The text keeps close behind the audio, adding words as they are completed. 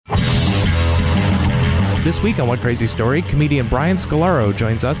This week on One Crazy Story, comedian Brian Scolaro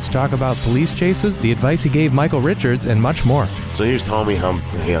joins us to talk about police chases, the advice he gave Michael Richards, and much more. So he was telling me how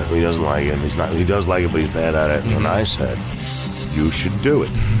he doesn't like it, and he does like it, but he's bad at it. And I said, you should do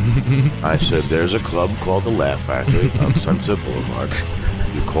it. I said, there's a club called the Laugh Factory on Sunset Boulevard.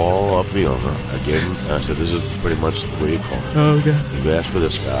 You call up the owner. I said, this is pretty much the way you call it. Oh, okay. You ask for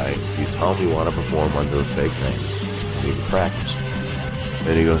this guy. You tell him you want to perform under a fake name. You can practice.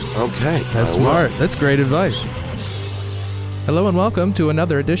 And he goes, okay. That's smart. That's great advice. Hello and welcome to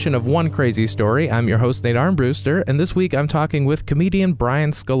another edition of One Crazy Story. I'm your host, Nate Armbruster, and this week I'm talking with comedian Brian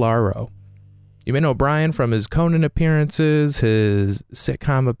Scolaro. You may know Brian from his Conan appearances, his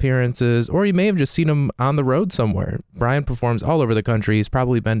sitcom appearances, or you may have just seen him on the road somewhere. Brian performs all over the country. He's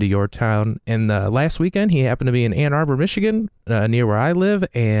probably been to your town. And last weekend, he happened to be in Ann Arbor, Michigan, near where I live,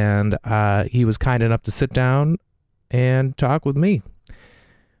 and he was kind enough to sit down and talk with me.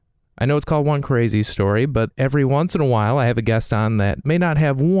 I know it's called One Crazy Story, but every once in a while, I have a guest on that may not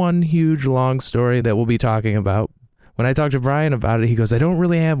have one huge, long story that we'll be talking about. When I talked to Brian about it, he goes, I don't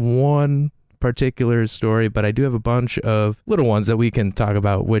really have one particular story, but I do have a bunch of little ones that we can talk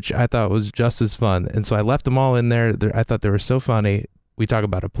about, which I thought was just as fun. And so I left them all in there. I thought they were so funny. We talk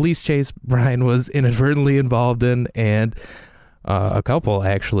about a police chase Brian was inadvertently involved in, and a couple,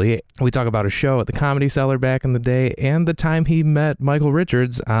 actually. We talk about a show at the Comedy Cellar back in the day, and the time he met Michael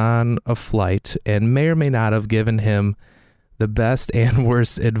Richards on a flight, and may or may not have given him the best and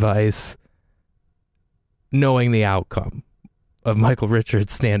worst advice, knowing the outcome of Michael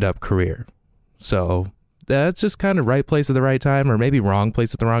Richards' stand-up career. So that's just kind of right place at the right time, or maybe wrong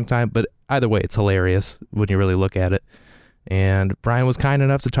place at the wrong time, but either way, it's hilarious when you really look at it. And Brian was kind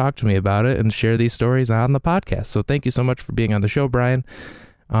enough to talk to me about it and share these stories on the podcast. So thank you so much for being on the show, Brian.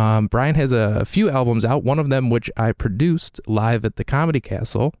 Brian has a few albums out, one of them which I produced live at the Comedy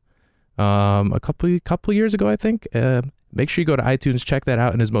Castle a couple years ago, I think. Make sure you go to iTunes, check that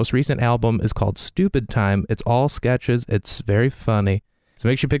out. And his most recent album is called Stupid Time. It's all sketches. It's very funny. So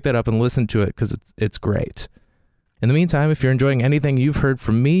make sure you pick that up and listen to it because it's great. In the meantime, if you're enjoying anything you've heard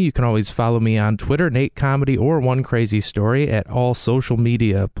from me, you can always follow me on Twitter, Nate Comedy, or One Crazy Story at all social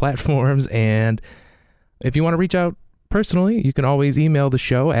media platforms. And if you want to reach out personally, you can always email the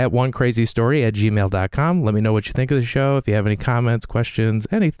show at onecrazystory@gmail.com. Let me know what you think of the show. If you have any comments, questions,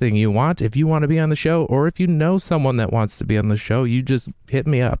 anything you want. If you want to be on the show, or if you know someone that wants to be on the show, you just hit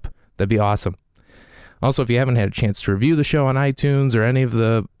me up. That'd be awesome. Also, if you haven't had a chance to review the show on iTunes or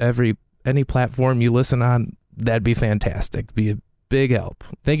any platform you listen on, that'd be fantastic. Be a big help.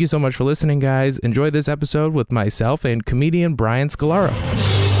 Thank you so much for listening, guys. Enjoy this episode with myself and comedian Brian Scolaro.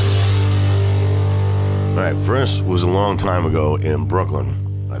 All right, first was a long time ago in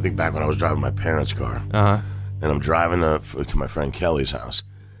Brooklyn. I think back when I was driving my parents' car. And I'm driving to my friend Kelly's house.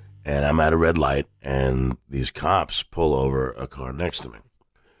 And I'm at a red light, and these cops pull over a car next to me.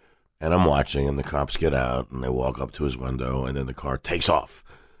 And I'm watching, and the cops get out, and they walk up to his window, and then the car takes off.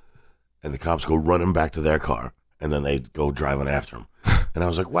 And the cops go running back to their car, and then they go driving after him. And I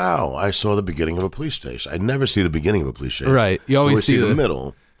was like, wow, I saw the beginning of a police chase. I never see the beginning of a police chase. Right. You always see the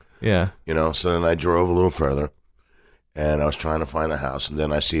middle. Yeah. You know, so then I drove a little further, and I was trying to find the house, and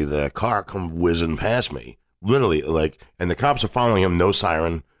then I see the car come whizzing past me. Literally, and the cops are following him, no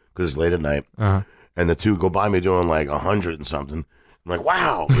siren, because it's late at night. And the two go by me doing 100 and something. I'm like,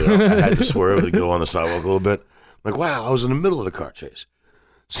 wow. You know, I had to swerve to go on the sidewalk a little bit. I'm like, wow, I was in the middle of the car chase.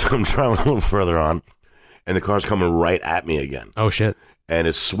 So I'm driving a little further on, and the car's coming right at me again. Oh, shit. And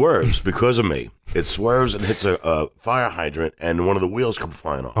it swerves because of me. It swerves and hits a fire hydrant, and one of the wheels come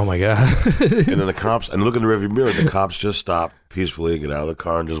flying off. Oh, my God. And then the cops, and look in the rearview mirror, the cops just stop peacefully, get out of the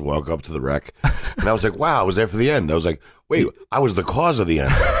car, and just walk up to the wreck. And I was like, wow, I was there for the end. I was like, wait, I was the cause of the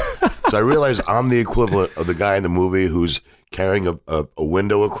end. So I realized I'm the equivalent of the guy in the movie who's carrying a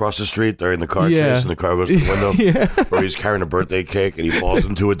window across the street during the car chase, and the car goes to the window, or he's carrying a birthday cake and he falls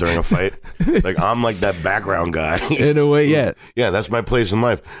into it during a fight. I'm like that background guy. In a way, yeah. Yeah, that's my place in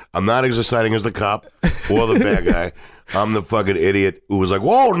life. I'm not as exciting as the cop or the bad guy. I'm the fucking idiot who was like,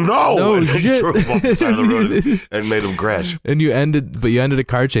 whoa, no! And shit. drove off the side of the road and made him crash. And you ended a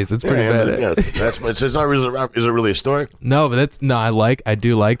car chase. It's pretty bad. Yeah, it's not really, is it really a story? No, but I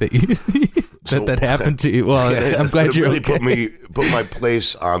do like that you that happened to you. Well, I'm glad you're really okay. put my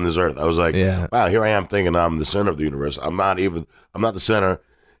place on this earth. I was like, wow, here I am thinking I'm the center of the universe. I'm not the center,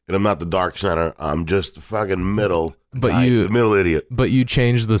 and I'm not the dark center. I'm just the fucking middle. But the middle idiot. But you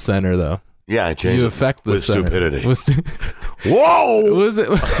changed the center though. Yeah, I changed You it affect the with center. stupidity. Whoa! Was it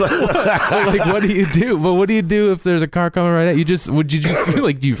like what do you do? But what do you do if there's a car coming right at you? Did you feel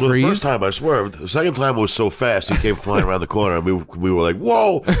like do you freeze? The first time I swerved. The second time was so fast he came flying around the corner and we were like,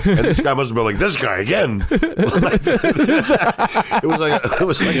 whoa! And this guy must have been like, this guy again. It was like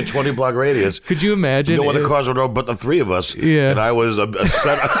a 20-block radius. Could you imagine? No other cars were there but the three of us. Yeah. And I was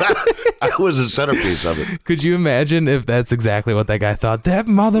I was a centerpiece of it. Could you imagine if that's exactly what that guy thought? That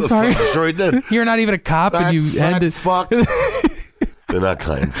motherfucker. I'm sure he did. You're not even a cop, and you had to. Fuck. They're not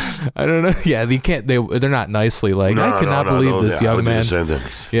kind. I don't know. Yeah, they can't. They're not nicely like. I cannot believe this young man.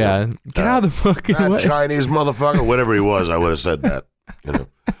 Yeah, get out of the fucking that way. Chinese motherfucker, whatever he was, I would have said that. You know.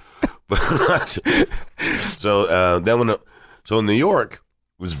 So in New York, it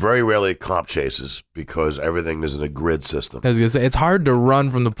was very rarely cop chases because everything is in a grid system. I was gonna say it's hard to run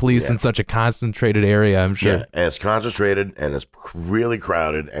from the police in such a concentrated area. I'm sure. Yeah, and it's concentrated and it's really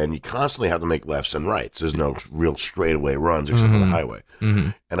crowded, and you constantly have to make lefts and rights. There's no real straightaway runs except for the highway. Mm-hmm.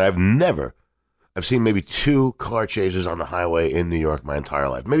 And I've seen maybe 2 car chases on the highway in New York my entire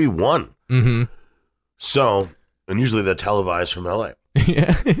life, maybe 1. Mm-hmm. So, and usually they're televised from LA.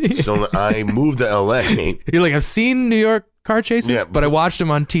 Yeah. So I moved to LA. You're like, I've seen New York car chases, but I watched them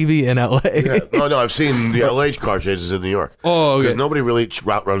on TV in LA. Yeah. No, I've seen the LA car chases in New York. Oh, okay. Because nobody really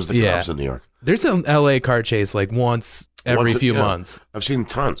runs the cops in New York. There's an LA car chase like once every few months. I've seen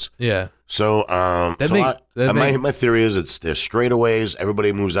tons. Yeah. So, my theory is they're straightaways.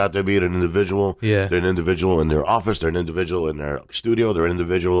 Everybody moves out there, be it an individual. Yeah. They're an individual in their office. They're an individual in their studio. They're an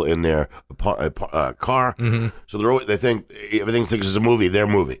individual in their car. Mm-hmm. So they think everything thinks it's a movie. Their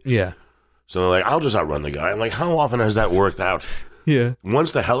movie. Yeah. So they're like, I'll just outrun the guy. I'm like, how often has that worked out? Yeah.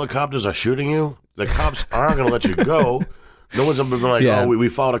 Once the helicopters are shooting you, the cops aren't going to let you go. No one's ever been like, we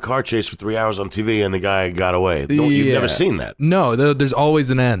followed a car chase for 3 hours on TV and the guy got away. You've never seen that. No, there's always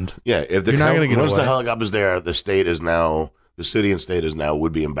an end. Yeah, if once the helicopter's there, the city and state is now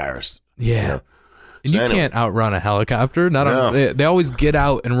would be embarrassed. Yeah. You know? And you can't outrun a helicopter. They always get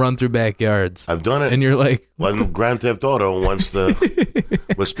out and run through backyards. I've done it. And you're like... Well, Grand Theft Auto once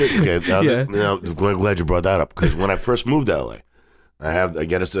was spit kid. I'm glad you brought that up because when I first moved to LA, I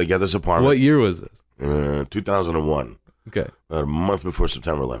get this apartment. What year was this? 2001. Okay. About a month before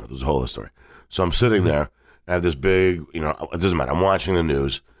September 11th. It was a whole other story. So I'm sitting there. I have this big, it doesn't matter. I'm watching the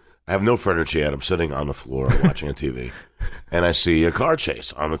news. I have no furniture yet. I'm sitting on the floor watching a TV. And I see a car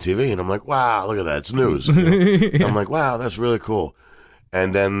chase on the TV. And I'm like, wow, look at that. It's news. Yeah. I'm like, wow, that's really cool.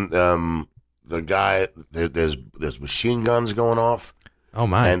 And then the guy, there's machine guns going off. Oh,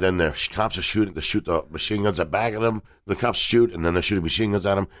 my. And then the cops are shooting. They shoot the machine guns at back of them. The cops shoot, and then they're shooting machine guns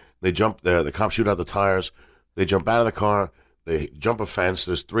at them. They jump. The cops shoot out the tires. They jump out of the car, they jump a fence,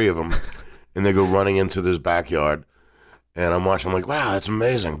 there's 3 of them, and they go running into this backyard. And I'm watching, I'm like, wow, that's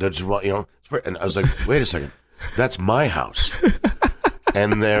amazing. They're just, and I was like, wait a second, that's my house.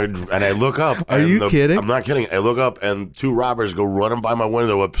 And I look up. Are you kidding? I'm not kidding. I look up and 2 robbers go running by my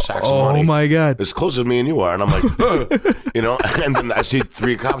window with sacks of money. Oh my God. As close as me and you are. And I'm like, and then I see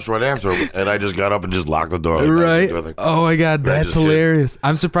 3 cops run after him. And I just got up and just locked the door. Right. Oh my God. That's hilarious.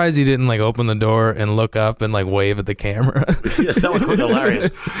 I'm surprised you didn't open the door and look up and wave at the camera. Yeah, that would have been hilarious.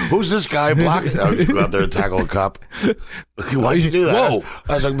 Who's this guy blocking? I would go out there and tackle a cop. Why'd you do that? Whoa.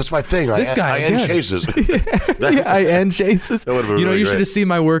 I was like, that's my thing. I end chases. I end chases. That would have been really great. To see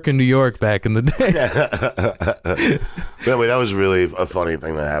my work in New York back in the day. Anyway, that was really a funny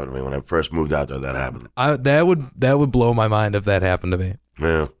thing that happened to me when I first moved out there. That happened. That would blow my mind if that happened to me.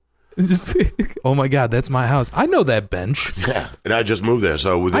 Yeah. Just, oh my God, that's my house. I know that bench. Yeah, and I just moved there,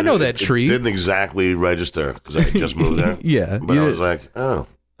 so I know that tree. It didn't exactly register because I just moved there. Yeah, but I was like, that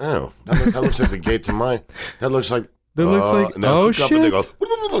looks like the gate to my. That looks like. Oh shit! And they go,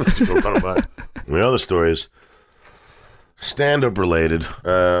 the other stories. Stand-up related.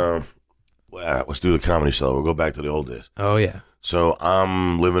 Let's do the Comedy Cellar. We'll go back to the old days. Oh, yeah. So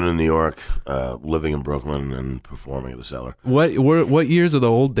I'm living in New York, living in Brooklyn, and performing at the Cellar. What years are the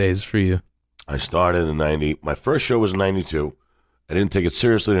old days for you? I started in 90. My first show was in 92. I didn't take it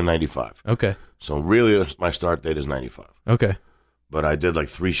seriously in 95. Okay. So really, my start date is 95. Okay. But I did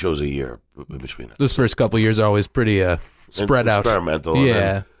 3 shows a year in between it. Those first couple of years are always pretty spread out. Experimental.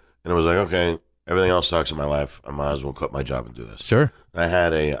 Yeah. And it was like, okay, everything else sucks in my life. I might as well quit my job and do this. Sure. I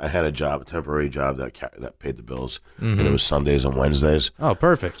had a job, a temporary job that paid the bills, and it was Sundays and Wednesdays. Oh,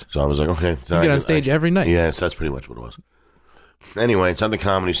 perfect. So I was like, okay. So you get on stage every night. Yeah, so that's pretty much what it was. Anyway, it's at the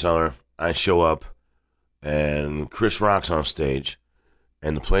Comedy Cellar. I show up, and Chris Rock's on stage,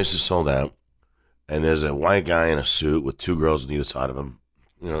 and the place is sold out, and there's a white guy in a suit with 2 girls on either side of him,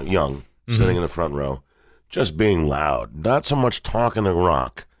 young, sitting in the front row, just being loud. Not so much talking to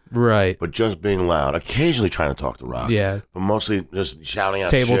Rock, Right. But just being loud, occasionally trying to talk to Rock. Yeah. But mostly just shouting out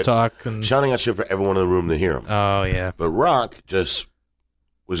Table shit. talk. And... Shouting out shit for everyone in the room to hear him. Oh, yeah. But Rock just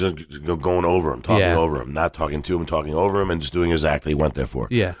was just going over him, talking over him, not talking to him, talking over him, and just doing exactly what he went there for.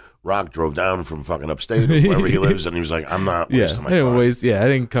 Yeah. Rock drove down from fucking upstate or wherever he lives, and he was like, I'm not wasting my time. I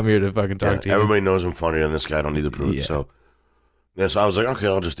didn't come here to fucking talk to you. Everybody knows I'm funnier than this guy. I don't need to prove it. So I was like, okay,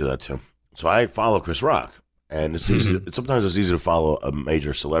 I'll just do that too. So I follow Chris Rock. And it's easy. Sometimes it's easy to follow a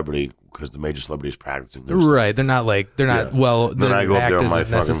major celebrity because the major celebrity is practicing. Right. They're not well, then I go up there with my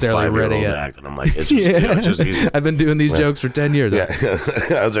necessarily ready yet. Act, and I'm like, it's just, it's just easy. I've been doing these jokes for 10 years. Yeah.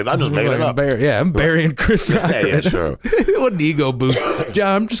 I was like, I'm just making it up. I'm burying Chris Rock. Yeah, sure. What an ego boost.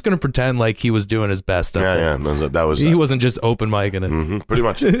 Yeah, I'm just going to pretend like he was doing his best up there. Yeah, that was... He wasn't just open micing it. Pretty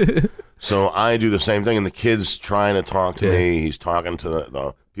much. So I do the same thing, and the kid's trying to talk to me. He's talking to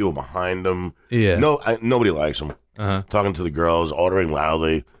the people behind him. Yeah. Nobody likes him. Talking to the girls, ordering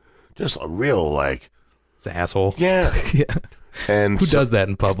loudly. Just a real, it's an asshole. Yeah. Yeah. And who does that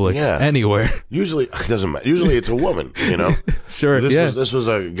in public? Yeah. Anywhere. Usually, it doesn't matter. Usually it's a woman, Sure, This was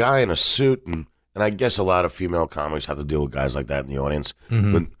a guy in a suit, and I guess a lot of female comics have to deal with guys like that in the audience.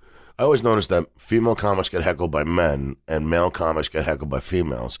 But I always noticed that female comics get heckled by men, and male comics get heckled by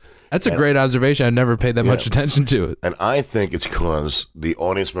females. That's a great observation. I've never paid that much attention to it. And I think it's because the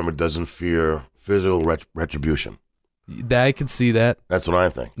audience member doesn't fear physical retribution. I could see that. That's what I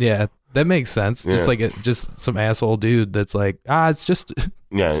think. Yeah, that makes sense. Just just some asshole dude that's like, it's just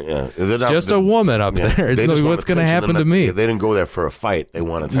just a woman up there. It's like, what's going to happen to me? They didn't go there for a fight. They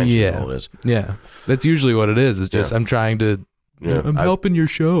want attention. Yeah, all it is. Yeah, that's usually what it is. It's just I'm trying to. Yeah, I'm helping your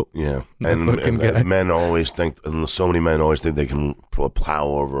show. Yeah, and men always think, and so many men always think they can plow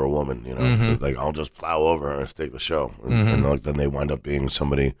over a woman. Like I'll just plow over her and take the show, and then they wind up being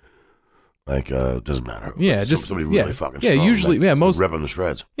somebody. Doesn't matter. Yeah, just somebody really fucking strong. Yeah, usually, most rip them to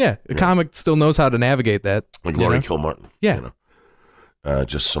shreds. Yeah, a comic still knows how to navigate that. Like Laurie Kilmartin. Yeah,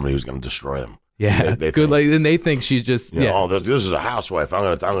 just somebody who's going to destroy them. Yeah, they good. And they think she's just oh, this is a housewife. I'm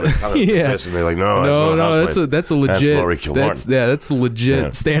gonna this, and they're like, no, that's a legit. That's Laurie Kilmartin. That's a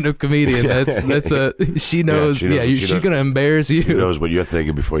legit stand-up comedian. That's a she knows. She's gonna embarrass you. She knows what you're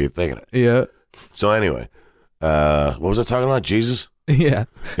thinking before you're thinking it. Yeah. So anyway, what was I talking about? Jesus. Yeah.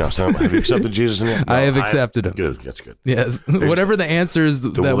 So have you accepted Jesus in your? No, I have accepted him. Good. That's good. Yes. Whatever the answer is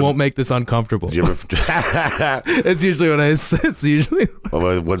that won't make this uncomfortable. It's usually what I say. It's usually.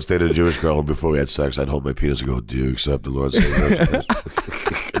 I once dated a Jewish girl. Before we had sex, I'd hold my penis and go, "Do you accept the Lord?"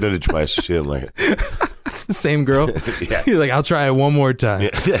 I did it twice. She didn't like it. Same girl. Yeah. You're like, I'll try it one more time.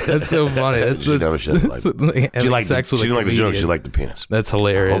 Yeah. That's so funny. She never should like it. She liked sex with. She didn't like the joke. She liked the penis. That's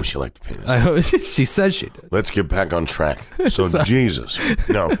hilarious. I hope she liked the penis. I hope she said she did. Let's get back on track. So Jesus,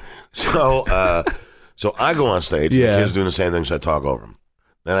 no. So I go on stage. Yeah. The kid's doing the same thing, so I talk over him.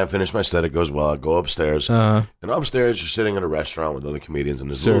 Then I finish my set. It goes well. I go upstairs, and upstairs you're sitting in a restaurant with other comedians, and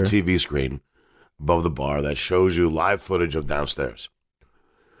there's a little TV screen above the bar that shows you live footage of downstairs.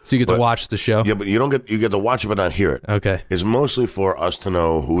 So you get to watch the show? Yeah, but you get to watch it but not hear it. Okay. It's mostly for us to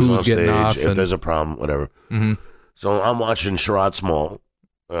know who's on stage, if there's a problem, whatever. Mm-hmm. So I'm watching Sherrod Small,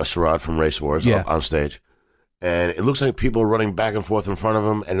 Sherrod from Race Wars, on stage. And it looks like people are running back and forth in front of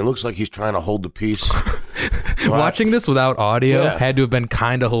him, and it looks like he's trying to hold the piece. So watching this without audio had to have been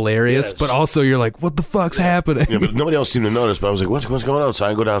kind of hilarious, but also you're like, what the fuck's happening? Yeah, but nobody else seemed to notice, but I was like, what's going on? So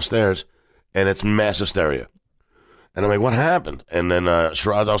I go downstairs, and it's mass hysteria. And I'm like, what happened? And then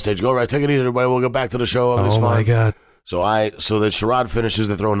Sherrod's on stage. Go, right, take it easy, everybody. We'll get back to the show. Oh, my God. So then Sherrod finishes.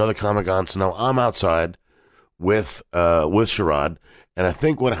 They throw another comic on. So now I'm outside with Sherrod. And I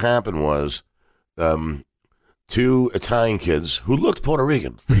think what happened was two Italian kids who looked Puerto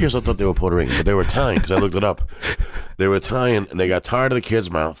Rican. For years I thought they were Puerto Rican, but they were Italian because I looked it up. They were Italian, and they got tired of the kid's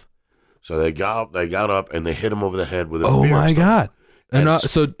mouth. So they got up, and they hit him over the head with a beer. Oh, my God. And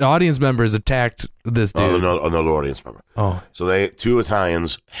so audience members attacked this dude. Another audience member. Oh. So two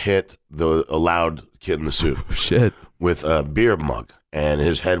Italians hit the loud kid in the suit. Shit. With a beer mug, and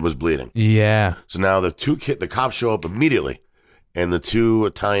his head was bleeding. Yeah. So now the cops show up immediately, and the two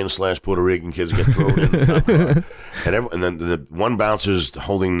Italian/Puerto Rican kids get thrown in the cop car. And then the one bouncer's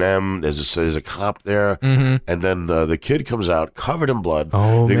holding them. There's a cop there, and then the kid comes out covered in blood.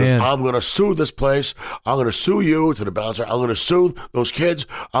 Oh, and he man. goes, I'm going to sue this place. I'm going to sue you, to the bouncer. I'm going to sue those kids.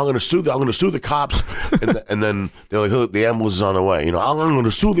 I'm going to sue the cops. and then they're like, look, the ambulance is on the way. I'm going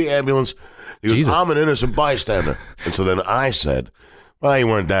to sue the ambulance. He goes, Jesus. I'm an innocent bystander. And so then I said, well, you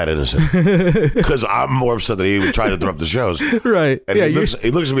weren't that innocent, because I'm more upset that he was trying to interrupt the shows. Right. And he looks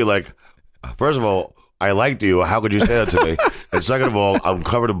at me like, first of all, I liked you. How could you say that to me? And second of all, I'm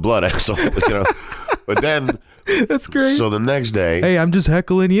covered in blood, asshole. But then That's great. So the next day, hey, I'm just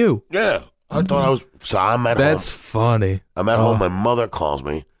heckling you. yeah, I thought I was. So I'm at home. That's funny. I'm at home. My mother calls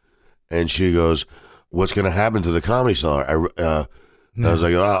me, and she goes, "What's going to happen to the Comedy Cellar?" And I was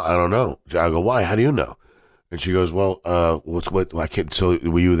like, "Oh, I don't know." I go, "Why? How do you know?" And she goes, "Well, I can't. So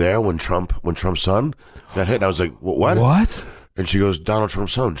were you there when Trump's son got hit?" And I was like, "What? What?" And she goes, "Donald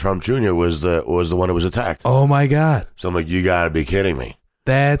Trump's son, Trump Jr. was the one that was attacked." Oh my God. So I'm like, "You got to be kidding me."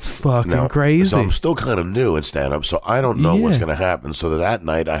 That's fucking crazy. So I'm still kind of new in stand-up, so I don't know what's going to happen. So that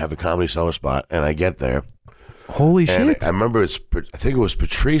night, I have a Comedy Cellar spot, and I get there. Holy shit. I remember I think it was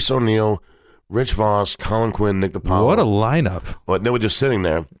Patrice O'Neill, Rich Voss, Colin Quinn, Nick DiPaolo. What a lineup. Well, they were just sitting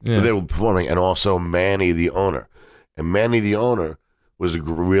there. Yeah. But they were performing, and also Manny, the owner. And Manny, the owner, was a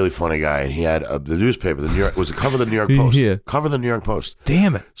really funny guy, and he had the newspaper, the New York, was the cover of the New York Post. Yeah. Cover of the New York Post.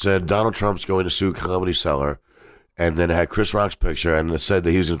 Damn it. Said Donald Trump's going to sue Comedy Cellar. And then it had Chris Rock's picture, and it said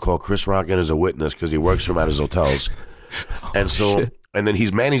that he was going to call Chris Rock in as a witness because he works for him at his hotels. And so, shit. and then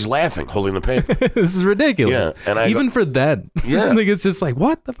Manny's laughing, holding the paper. This is ridiculous. Yeah, and even for that. Yeah. I think it's just like,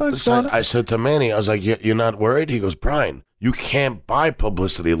 what the fuck? So I said to Manny, I was like, "You're not worried?" He goes, "Brian, you can't buy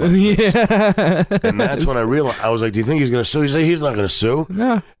publicity like this." Yeah. And that's when I realized, I was like, "Do you think he's going to sue?" He said, "He's not going to sue."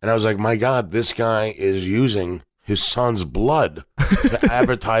 No. And I was like, "My God, this guy is using his son's blood to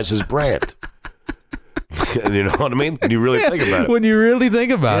advertise his brand." You know what I mean? When you really think about it. When you really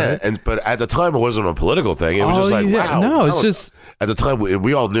think about it. But at the time, it wasn't a political thing. It was just like, wow. No, it's just... At the time,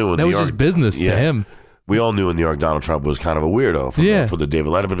 we all knew in that New was York, just business to him. We all knew in New York Donald Trump was kind of a weirdo for the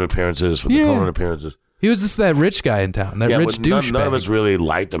David Letterman appearances, for the Conan appearances. He was just that rich guy in town, that rich douchebag. None of us really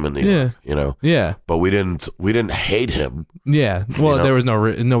liked him in New York, you know? Yeah. But we didn't hate him. Yeah. Well, there was no,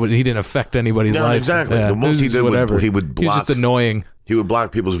 he didn't affect anybody's life. Exactly. Yeah. The most he did whatever. he would block. He was just annoying. He would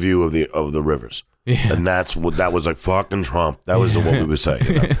block people's view of the rivers. Yeah. And that was like fucking Trump. That was what we would say.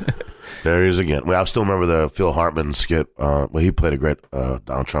 You know? There he is again. Well, I still remember the Phil Hartman skit. Well, he played a great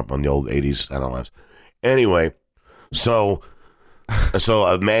Donald Trump on the old 80s Saturday Night Live. Anyway, so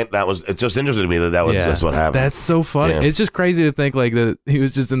man, it's just interesting to me that's what happened. That's so funny. Yeah. It's just crazy to think like that he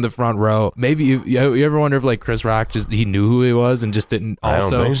was just in the front row. Maybe you ever wonder if like Chris Rock he knew who he was and just didn't also. I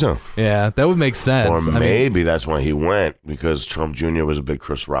don't think so. Yeah, that would make sense. Or maybe that's why he went, because Trump Jr. was a big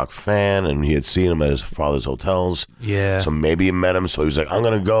Chris Rock fan and he had seen him at his father's hotels. Yeah. So maybe he met him, so he was like, I'm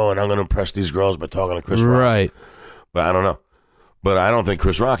going to go and I'm going to impress these girls by talking to Chris Rock. Right. But I don't know. But I don't think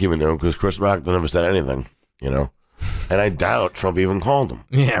Chris Rock even knew him, because Chris Rock never said anything, you know? And I doubt Trump even called him.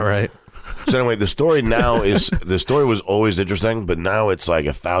 Yeah, right. So anyway, the story was always interesting, but now it's like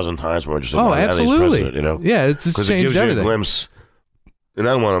 1,000 times more interesting. Oh, absolutely. You know? Yeah, it's just changed it gives everything. You a glimpse. And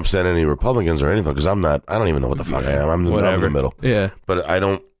I don't want to upset any Republicans or anything, because I don't even know what the fuck I am. I'm in the middle. Yeah. But I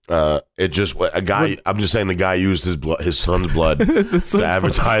don't. I'm just saying the guy used his son's blood to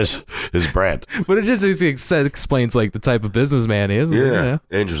advertise his brand. But it just explains like the type of businessman he is. Yeah. You know?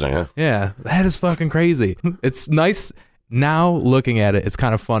 Interesting, huh? Yeah, that is fucking crazy. It's nice now looking at it. It's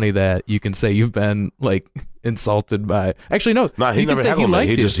kind of funny that you can say you've been like insulted by. Actually, no. He never heckled me.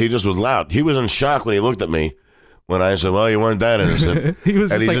 He just was loud. He was in shock when he looked at me. When I said, "Well, you weren't that innocent," he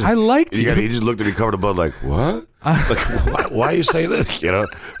was just like, "I liked you." He just looked at me covered in blood, like, "What? Like, why you say this?" You know.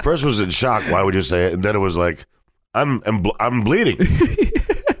 First was in shock. Why would you say it? And then it was like, "I'm bleeding,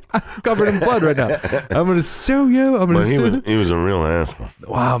 I'm covered in blood right now. I'm gonna sue you. I'm gonna sue." He was a real asshole.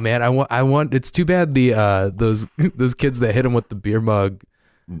 Wow, man. I want. It's too bad those kids that hit him with the beer mug.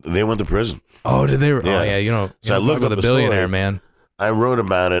 They went to prison. Oh, did they? Yeah. Oh, yeah. You know, so I looked with up a the billionaire, story. man. I wrote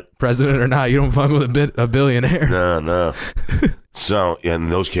about it. President or not, you don't fuck with a billionaire. No. So,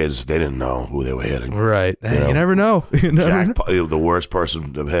 and those kids, they didn't know who they were hitting. Right. Hey, you never know. Jack, the worst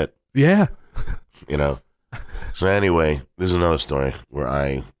person to hit. Yeah. You know. So anyway, this is another story where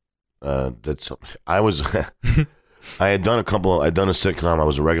I did something. I'd done a sitcom. I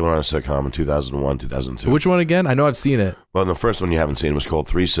was a regular on a sitcom in 2001, 2002. Which one again? I know I've seen it. Well, the first one you haven't seen was called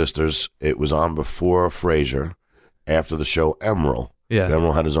Three Sisters. It was on before Frasier, after the show Emerald. Yeah.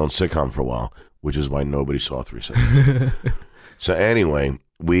 Emerald had his own sitcom for a while, which is why nobody saw Three Sisters. So anyway,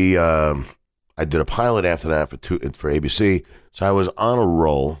 I did a pilot after that for ABC. So I was on a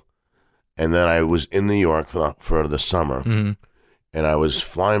roll, and then I was in New York for the summer, and I was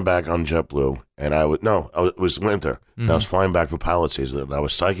flying back on JetBlue, and it was winter, and I was flying back for pilot season, and I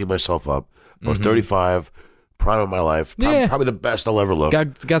was psyching myself up. I was 35. Prime of my life, probably the best I'll ever look.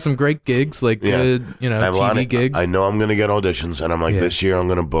 Got some great gigs, like good, TV gigs. I know I'm going to get auditions, and I'm like, this year I'm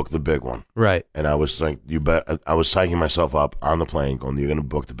going to book the big one. Right. And I was like, you bet. I was psyching myself up on the plane, going, you're going to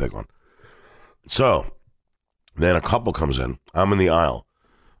book the big one. So then a couple comes in. I'm in the aisle.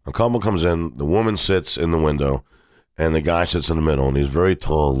 A couple comes in. The woman sits in the window, and the guy sits in the middle, and he's very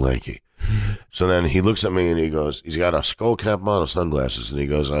tall and lanky. So then he looks at me and he goes, he's got a skull cap on and sunglasses, and he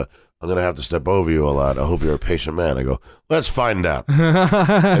goes, I'm going to have to step over you a lot. I hope you're a patient man. I go, let's find out. And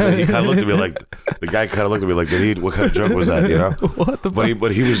then he kind of looked at me like, the guy kind of looked at me like, what kind of joke was that, you know? What the fuck?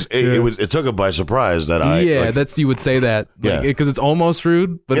 But he was, it took him by surprise that I. Yeah, like, that's, you would say that. Because it's almost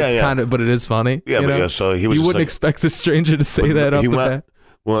rude, but it's kind of, but it is funny. Yeah, but so he was. You wouldn't expect a stranger to say that up the bat.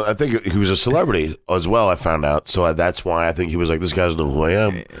 Well, I think he was a celebrity as well, I found out. So that's why I think he was like, this guy doesn't know who I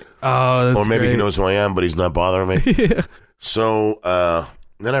am. Oh, that's Or maybe great. he knows who I am, but he's not bothering me. Yeah. So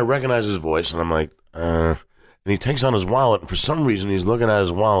then I recognize his voice, and I'm like, and he takes on his wallet, and for some reason he's looking at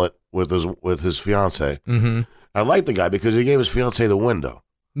his wallet with his fiance. Mm-hmm. I like the guy because he gave his fiance the window,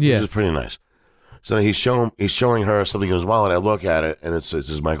 which is pretty nice. So he's showing her something in his wallet. I look at it, and it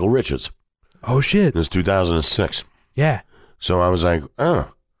says Michael Richards. Oh, shit. It's 2006. Yeah. So I was like,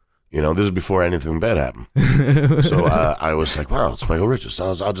 oh, this is before anything bad happened. So I was like, wow, it's Michael Richards. So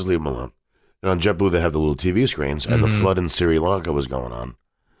I'll just leave him alone. And on JetBlue, they have the little TV screens, and the flood in Sri Lanka was going on.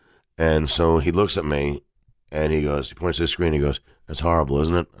 And so he looks at me, and he points to the screen, he goes, that's horrible,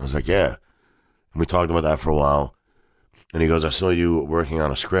 isn't it? I was like, yeah. And we talked about that for a while. And he goes, I saw you working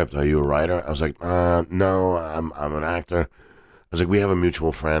on a script. Are you a writer? I was like, no, I'm an actor. I was like, we have a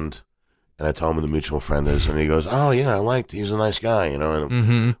mutual friend. And I told him who the mutual friend is, and he goes, oh, yeah, he's a nice guy,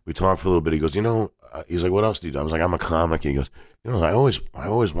 and we talked for a little bit. He goes, he's like, what else do you do? I was like, I'm a comic. He goes, I always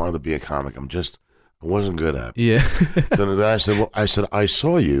wanted to be a comic. I wasn't good at it. Yeah. So then I said, I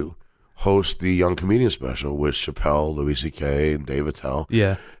saw you host the Young Comedian Special with Chappelle, Louis C.K., and Dave Attell.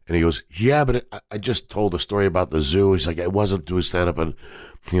 Yeah. And he goes, yeah, but I just told a story about the zoo. He's like, it wasn't doing stand-up, and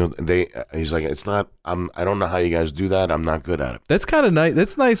he's like, it's not. I don't know how you guys do that. I'm not good at it. That's kind of nice.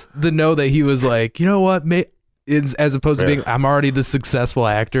 That's nice to know that he was like, you know what, as opposed to being, I'm already the successful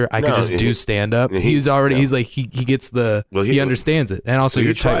actor. I can just do stand-up. He's already. He's like, he gets the. Well, he understands it, and also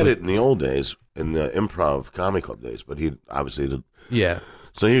he tried it in the old days, in the improv comedy club days, but he obviously did. Yeah.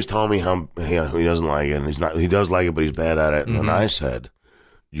 So he was telling me how he doesn't like it, and he's not. He does like it, but he's bad at it. And then I said,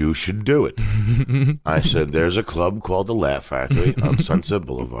 you should do it. I said, there's a club called the Laugh Factory on Sunset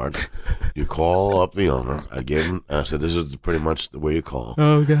Boulevard. You call up the owner. I gave him, and I said, this is pretty much the way you call.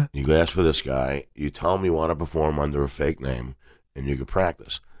 Oh, God. You ask for this guy. You tell him you want to perform under a fake name, and you can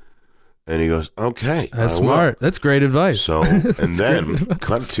practice. And he goes, okay. That's smart. That's great advice. So, and then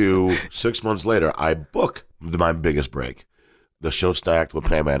cut to 6 months later, I book my biggest break. The show Stacked with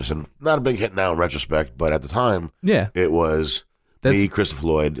Pam Anderson. Not a big hit now in retrospect, but at the time, it was... me, Christopher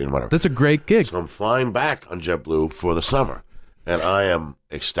Lloyd, and whatever. That's a great gig. So I'm flying back on JetBlue for the summer, and I am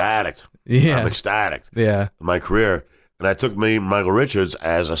ecstatic. Yeah. I'm ecstatic. Yeah. My career. And I took Michael Richards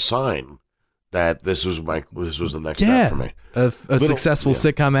as a sign that this was the next step for me. A successful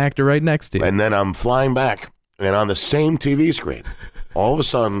sitcom actor right next to you. And then I'm flying back, and on the same TV screen, all of a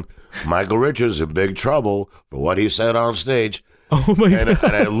sudden, Michael Richards in big trouble for what he said on stage. Oh, my God.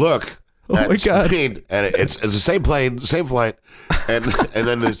 And I look... Oh my God! Speed, and it's the same plane, same flight, and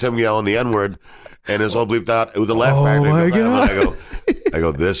then there's him yelling the N-word, and it's all bleeped out with the Laugh Factory. Oh my God! I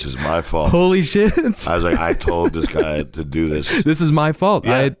go, this is my fault. Holy shit! I was like, I told this guy to do this. This is my fault.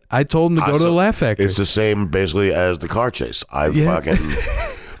 Yeah. I told him to go to the Laugh Factory. It's the same basically as the car chase.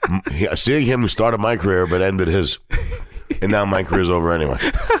 Seeing him started my career, but ended his, and now my career's over anyway.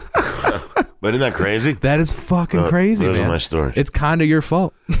 But isn't that crazy? That is fucking crazy, man. Those are my stories. It's kind of your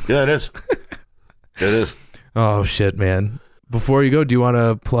fault. Yeah, it is. It is. Oh, shit, man. Before you go, do you want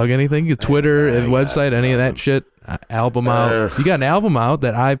to plug anything? Your Twitter and website, any of that shit? Album out. You got an album out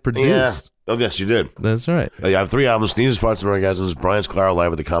that I produced. Yeah. Oh, yes, you did. That's right. I have 3 albums, Sneezes, Farts, and Orgasms, Brian Scolaro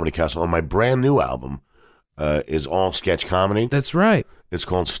Live at the Comedy Castle. And my brand new album is all sketch comedy. That's right. It's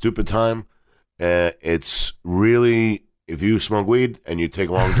called Stupid Time. It's really... if you smoke weed and you take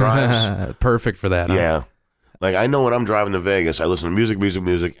long drives, perfect for that. Yeah, huh? Like I know when I'm driving to Vegas, I listen to music,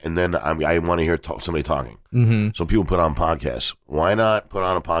 and then I want to hear somebody talking. Mm-hmm. So people put on podcasts. Why not put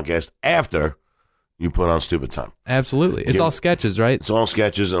on a podcast after you put on Stupid Time? Absolutely, it's all sketches, right? It's all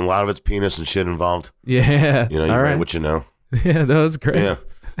sketches, and a lot of it's penis and shit involved. Yeah, you write what you know. Yeah, that was great. Yeah,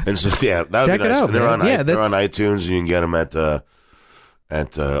 and so that would check be nice. it out. They're on iTunes, and you can get them at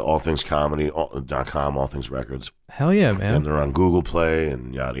allthingscomedy.com, All Things Records. Hell yeah, man. And they're on Google Play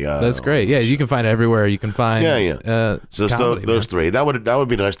and yada yada. That's great. Yeah, you can find it everywhere. You can find so comedy, those 3. That would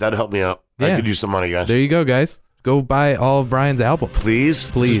be nice. That'd help me out. Yeah. I could use some money, guys. There you go, guys. Go buy all of Brian's album. Please.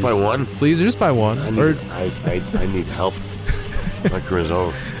 Just buy one. Please, just buy one. I need help. My career's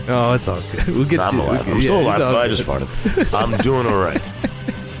over. Oh, it's all good. We'll get I'm alive. I'm still alive, but I just farted. I'm doing all right.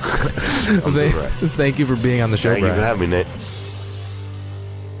 Thank you for being on the show, Thank Brian. you for having me, Nate.